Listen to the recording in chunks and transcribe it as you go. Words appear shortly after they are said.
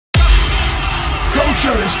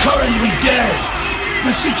culture is currently dead.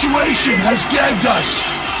 The situation has gagged us,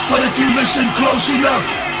 but if you listen close enough,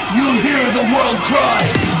 you'll hear the world cry.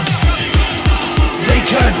 They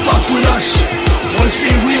can't fuck with us. Once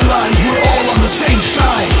they realize we're all on the same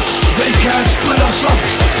side, they can't split us up.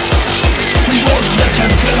 We won't let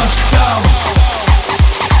them get us down.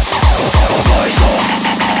 Voice of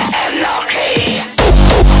anarchy.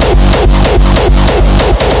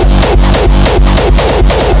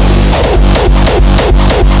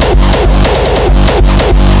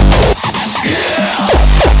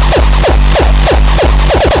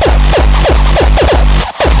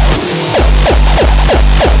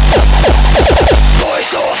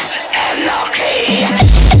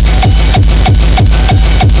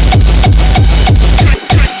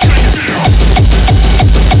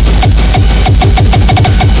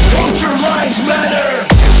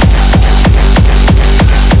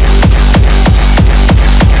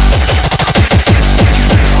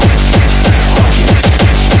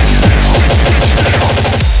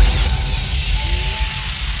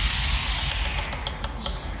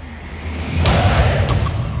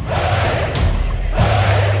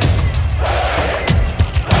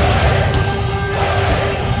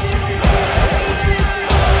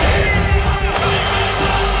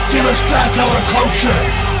 Give us back our culture.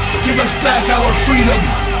 Give us back our freedom.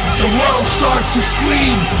 The world starts to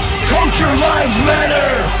scream. Culture lives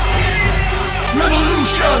matter.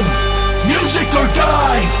 Revolution. Music or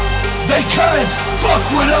die. They can't fuck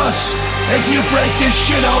with us. If you break this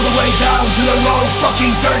shit all the way down to the raw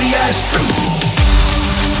fucking dirty ass truth.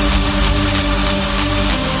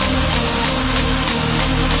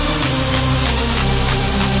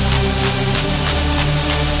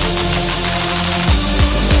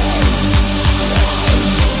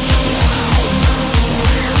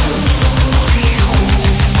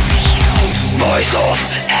 Voice of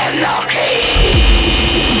anarchy.